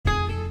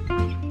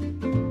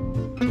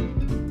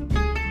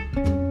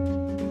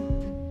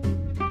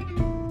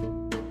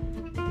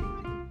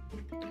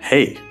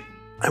Hey,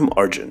 I'm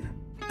Arjun,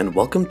 and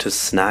welcome to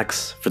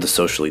Snacks for the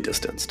Socially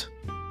Distanced,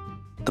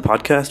 the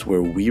podcast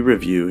where we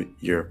review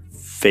your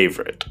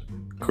favorite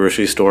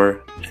grocery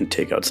store and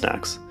takeout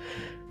snacks,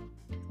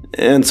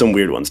 and some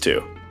weird ones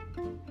too.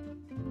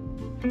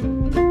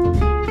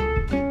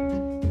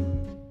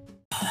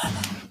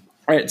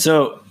 All right,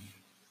 so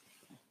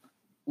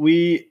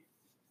we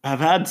have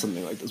had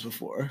something like this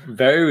before.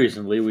 Very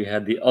recently, we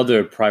had the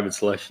other private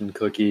selection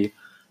cookie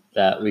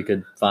that we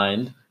could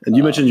find. And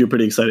you mentioned you're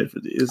pretty excited for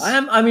these. I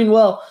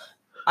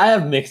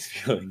have mixed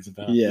feelings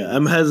about it. Yeah,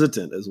 I'm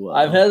hesitant as well.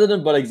 I'm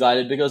hesitant but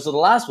excited because the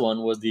last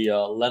one was the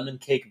lemon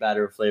cake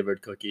batter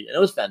flavored cookie, and it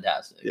was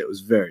fantastic. Yeah, it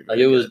was very, Like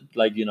very it was good.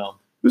 like It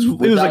was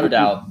without like a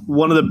doubt.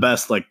 one of the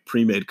best like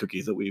pre-made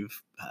cookies that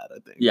we've had, I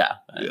think. Yeah,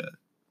 Yeah.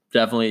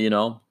 definitely.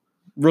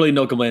 Really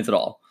no complaints at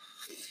all.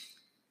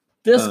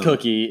 This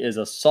cookie is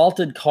a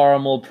salted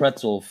caramel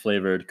pretzel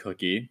flavored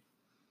cookie,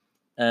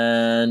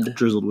 and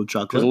Drizzled with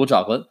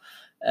chocolate.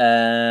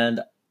 And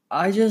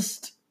I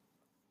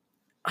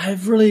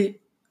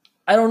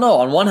don't know.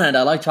 On one hand,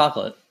 I like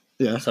chocolate,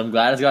 Yeah. so I'm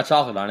glad it's got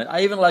chocolate on it.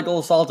 I even like a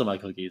little salt in my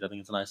cookies. I think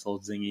it's a nice little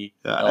zingy.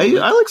 Yeah, element.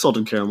 I like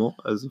salted caramel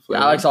as a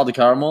flavor. Yeah, I like salted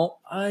caramel.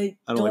 I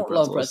don't don't like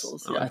love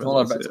pretzels. pretzels. I I like don't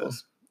love pretzels,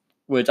 pretzels.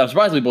 Which I'm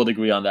surprised we both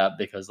agree on that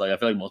because I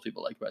feel like most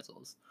people like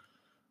pretzels.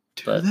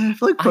 But I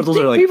feel like pretzels I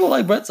think are like people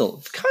like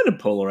pretzels. kind of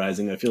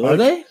polarizing, I feel like. Are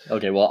they?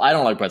 Okay, well, I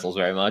don't like pretzels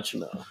very much.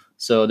 No.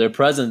 So their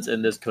presence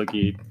in this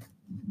cookie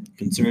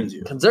Concerns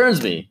you.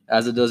 concerns me,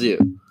 as it does you.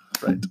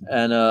 Right.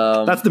 And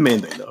That's the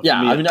main thing, though. For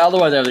yeah, me,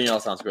 otherwise everything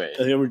else sounds great.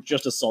 I think we're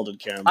just a salted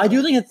caramel. I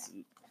do think it's.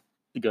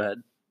 Go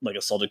ahead. like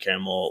a salted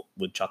caramel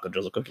with chocolate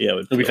drizzle cookie. I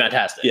would It'd be feel-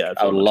 fantastic. Yeah,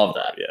 I would love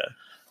that. Yeah.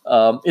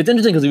 It's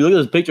interesting because if you look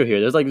at this picture here,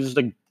 there's just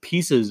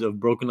pieces of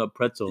broken up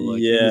pretzel in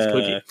this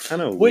cookie.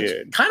 Kind of Which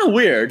weird. kind of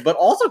weird, but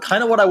also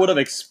kind of what I would have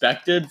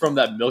expected from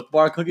that Milk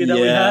Bar cookie that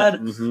we had.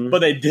 Mhm. But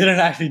they didn't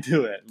actually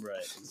do it.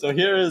 Right. So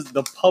here is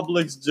the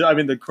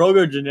the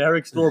Kroger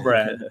generic store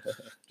brand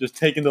just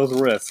taking those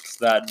risks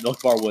that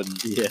Milk Bar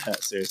wouldn't. Yeah,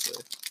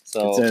 seriously.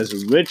 So, It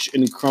says rich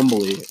and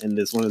crumbly, and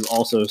this one is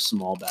also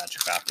small batch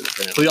crafted. so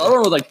Apparently. the other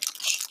one was like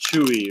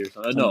chewy or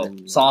something. No,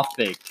 Something- soft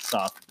baked.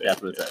 Soft. That's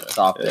what it yeah. said.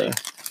 Soft Yeah.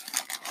 baked.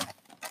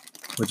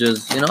 Which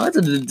is,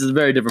 it's a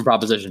very different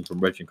proposition from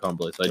rich and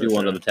crumbly. So I For do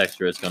wonder sure. the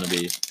texture is going to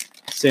be.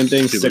 Same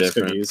thing. Super 6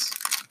 different. cookies.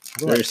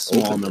 do I Very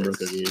small open number of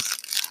this? cookies.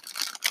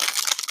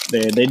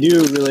 They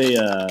do really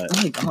Oh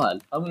my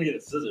god! I'm gonna get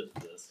a scissors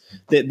for this.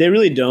 they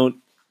really don't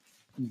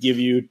give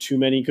you too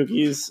many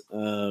cookies.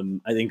 I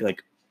think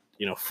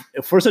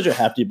for such a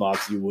hefty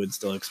box, you would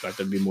still expect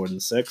there to be more than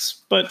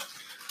 6. But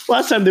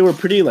last time they were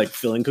pretty like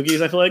filling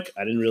cookies. I feel like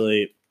I didn't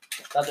really.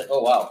 That's it.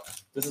 Oh wow!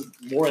 This is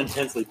more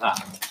intensely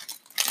packed.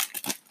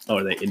 Oh,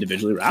 are they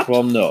individually wrapped?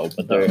 Well, no,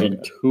 but they're Oh, in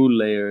okay. 2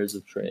 layers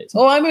of trays.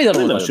 Oh, I made that I think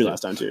one. that was true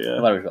last time too.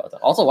 Yeah,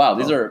 Also, wow,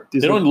 these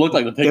These they don't look- even look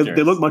like the they, pictures.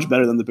 they look much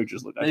better than the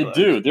pictures look. I They feel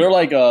do. like. They're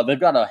like they've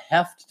got a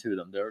heft to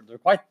them. They're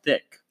quite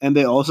thick. And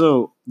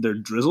they're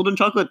drizzled in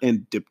chocolate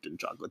and dipped in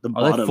chocolate. The Are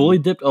bottom, they fully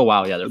dipped? Oh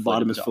wow, yeah, they're the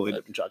bottom is dipped in fully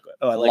chocolate. dipped in chocolate.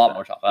 Oh, I A like lot that.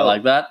 more chocolate. I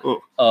like that.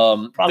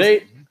 Oh,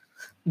 promising.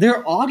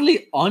 They're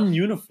oddly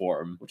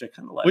ununiform. which I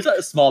kind of like. Which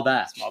is small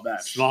batch. Small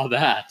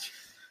batch.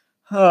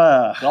 They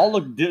all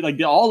look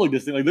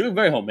distinct. Like they look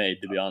very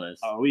homemade, to be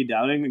honest. Are we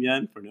doubting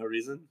again for no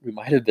reason? We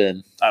might have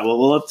been. All right,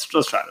 well, let's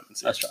just try them and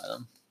see. Let's try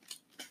them.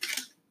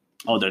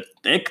 Oh, they're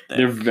thick.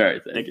 They're very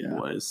thick. thick Yeah.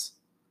 boys.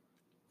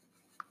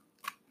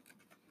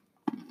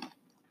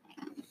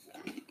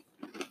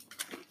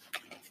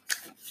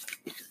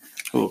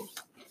 Cool.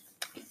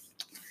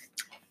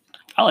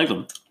 I like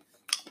them.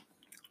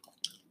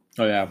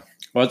 Oh yeah.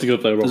 Well, that's a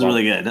good flavor. This is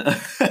really good.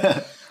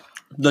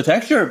 The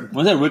texture,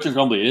 when I said rich and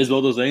crumbly, it is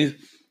both those things.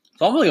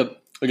 It's almost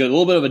like a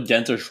little bit of a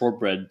denser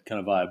shortbread kind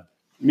of vibe.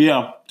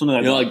 Yeah, something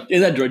like You know, that. like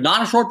in that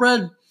not a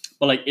shortbread,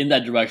 but like in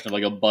that direction of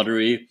like a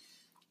buttery,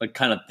 like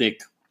kind of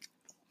thick,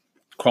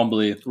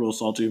 crumbly, Real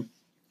salty.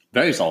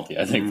 very salty.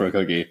 I think for a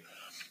cookie.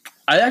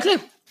 I actually,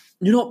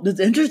 it's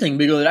interesting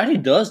because it actually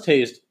does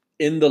taste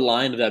in the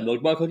line of that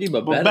Milk Bar cookie,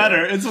 but Well, better.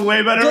 better. It's a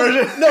way better No,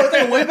 version. it's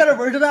like a way better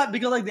version of that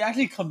because like they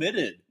actually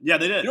committed. Yeah,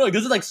 they did. Like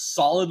this is like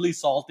solidly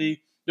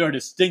salty. There are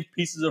distinct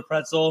pieces of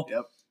pretzel.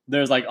 Yep.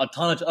 There's like a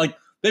ton of like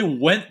they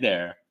went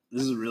there.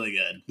 This is really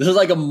good. This is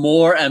like a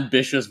more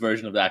ambitious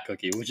version of that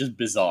cookie, which is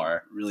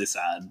bizarre. Really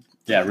sad.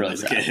 Yeah, really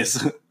That's the sad. case.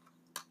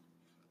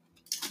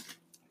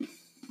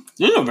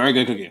 This is a very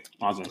good cookie.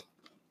 Awesome.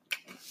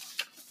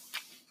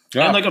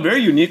 Yeah. And like a very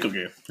unique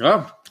cookie.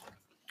 Yeah.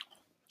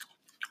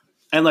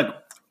 And like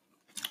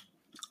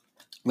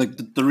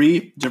the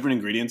 3 different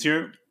ingredients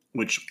here,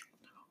 which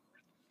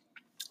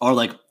are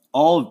like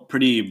all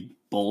pretty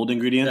bold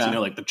ingredients, Yeah.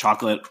 like the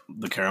chocolate,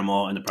 the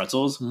caramel, and the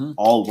pretzels, Mhm.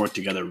 all work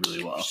together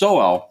really well So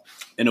well.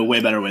 in a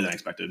way better way than I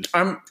expected.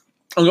 I'm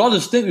all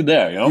distinctly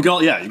there, you know?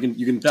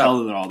 You can tell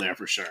that they're all there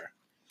for sure.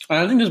 And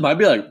I think this might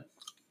be like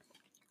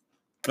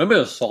maybe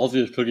the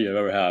saltiest cookie I've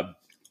ever had.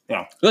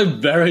 Yeah. It's like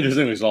very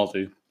distinctly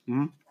salty.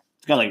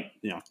 It's got like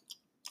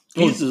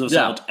pieces of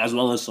Yeah. salt as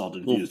well as salt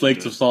Little infused.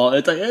 flakes of salt.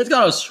 It's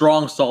got a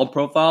strong salt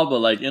profile, but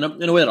like in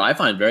a way that I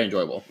find very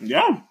enjoyable.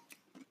 Yeah.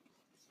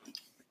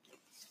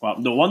 Well,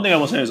 the one thing I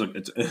will say is like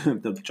it's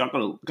the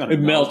chocolate kind of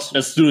It melts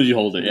as soon as you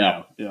hold it.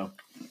 Yeah. yeah.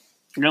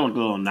 You got like a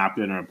little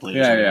napkin or a plate.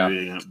 Yeah.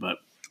 Eating it, but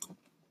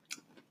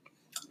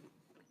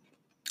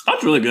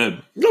that's really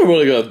good. They're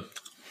really good.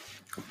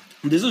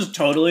 This is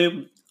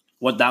totally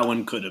what that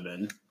one could have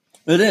been.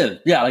 It is.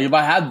 Yeah, like if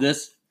I had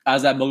this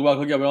as that Milky Bar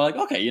cookie, I'd be like,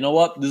 okay, you know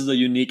what? This is a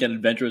unique and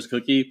adventurous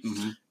cookie,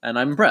 and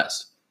I'm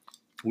impressed.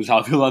 Which is how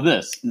I feel about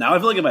this. Now I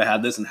feel like if I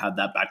had this and had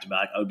that back to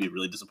back, I would be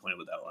really disappointed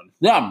with that one.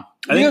 Yeah.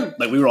 I think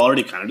like we were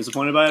already kind of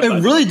disappointed by it.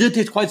 It really did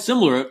taste quite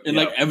similar, and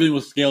like everything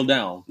was scaled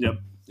down. Yep,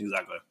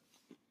 exactly.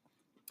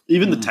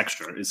 Even the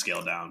texture is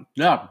scaled down.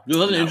 Yeah, it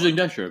was an interesting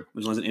texture.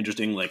 This one's an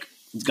interesting, like,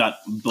 it's got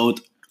both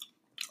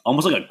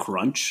almost like a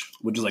crunch,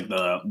 which is like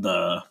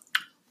the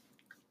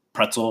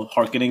pretzel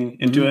harkening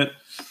into it,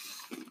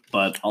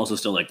 but also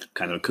still like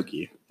kind of a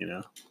cookie, you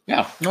know?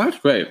 Yeah, no, that's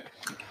great.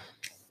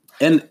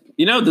 And,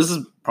 you know, this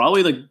is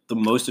probably like the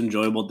most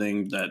enjoyable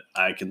thing that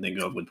I can think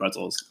of with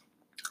pretzels.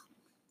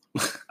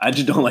 I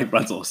just don't like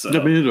pretzels. So.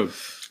 Yeah, me neither.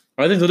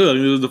 I think so too. I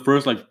think this is the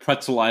first like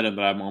pretzel item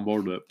that I'm on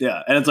board with.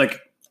 Yeah, and it's like,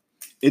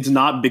 it's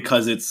not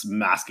because it's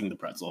masking the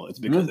pretzel. It's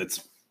because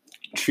it's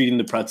treating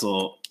the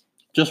pretzel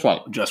just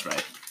right. Just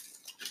right.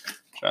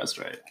 Just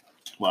right.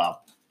 Wow.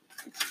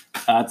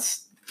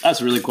 That's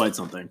really quite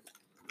something.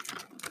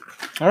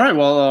 All right.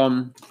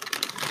 Well,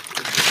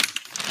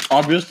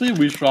 obviously,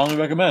 we strongly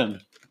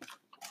recommend.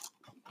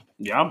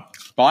 Yeah.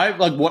 Buy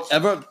like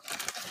whatever.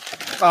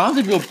 I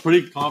honestly feel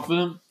pretty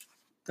confident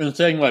in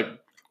saying like,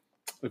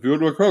 if you go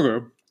to a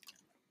Kroger,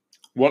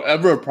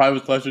 whatever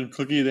private collection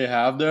cookie they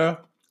have there,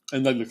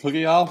 and like the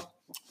cookie aisle,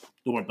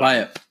 buy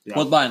it. Yeah.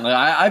 Worth buying. Like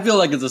I feel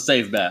like it's a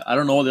safe bet. I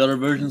don't know what the other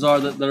versions are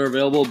that are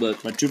available, but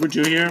 2 for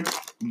 2 here,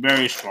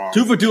 very strong.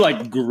 2 for 2,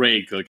 like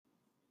great cookies.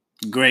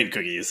 Great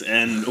cookies,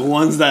 and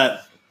ones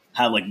that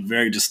have like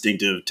very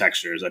distinctive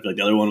textures. I feel like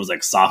the other one was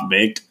like soft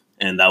baked,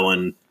 and that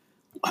one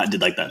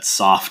did like that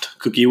soft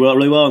cookie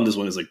really well, and this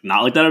one is like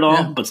not like that at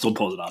all, but still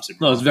pulls it off super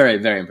well. No, it's very,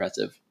 very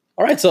impressive.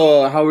 All right,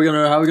 so how are we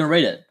gonna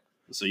rate it?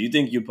 So you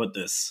think you put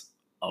this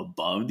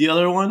above the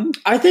other one?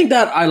 I think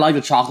that I like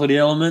the chocolatey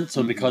element,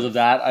 so because of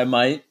that, I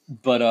might.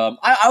 But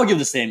I would give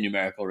the same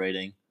numerical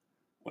rating.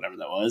 Whatever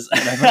that was.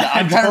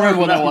 I'm trying to remember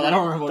what that was. I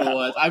don't remember what it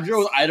was. I'm sure it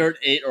was either an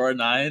 8 or a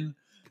 9.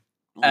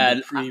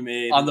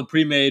 On the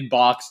pre-made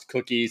boxed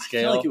cookie scale.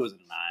 I feel like it was a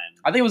 9.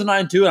 I think it was a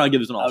 9 too, and I'll give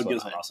this one also. I would give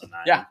this one also a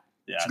 9. Yeah.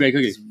 It's a great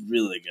cookie. It's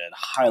really good.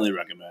 Highly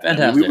recommend.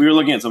 Fantastic. We were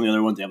looking at some of the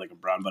other ones. They have like a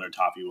brown butter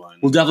toffee one.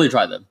 We'll definitely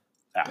try them.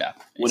 Yeah.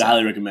 Would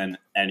highly recommend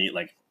any,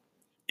 like,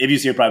 if you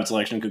see a private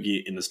selection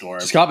cookie in the store,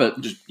 just cop it.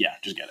 Just get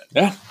it.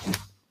 Yeah.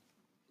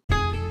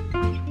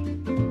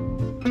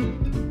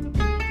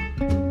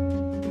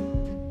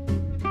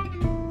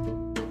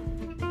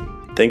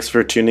 Thanks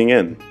for tuning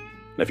in.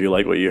 If you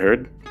like what you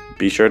heard,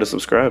 be sure to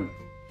subscribe.